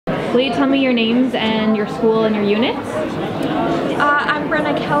Will you tell me your names and your school and your units? I'm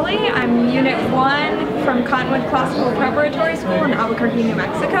Brenna Kelly. I'm Unit 1 from Cottonwood Classical Preparatory School in Albuquerque, New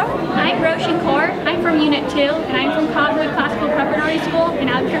Mexico. I'm Roshan Kaur. I'm from Unit 2, and I'm from Cottonwood Classical Preparatory School in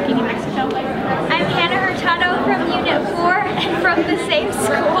Albuquerque, New Mexico. I'm Hannah Hurtado from Unit 4 and from the same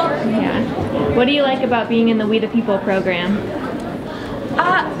school. Yeah. What do you like about being in the We the People program?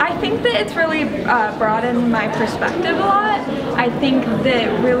 I think that it's really broadened my perspective a lot. I think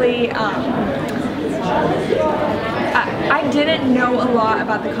that really I didn't know a lot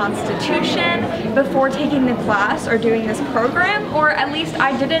about the Constitution before taking the class or doing this program, or at least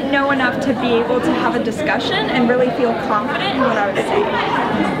I didn't know enough to be able to have a discussion and really feel confident in what I was saying.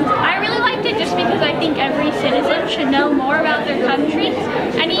 I really liked it just because I think every citizen should know more about their country,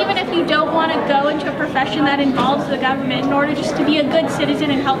 and even if you don't want to go into a profession that involves the government, in order just to be a good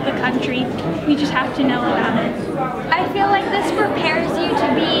citizen and help the country, you just have to know about it. I feel like this prepares you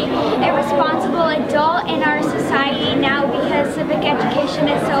to be a responsible adult in our society now, because civic education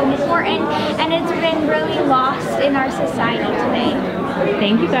is so important and it's been really lost in our society today.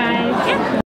 Thank you guys. Yeah.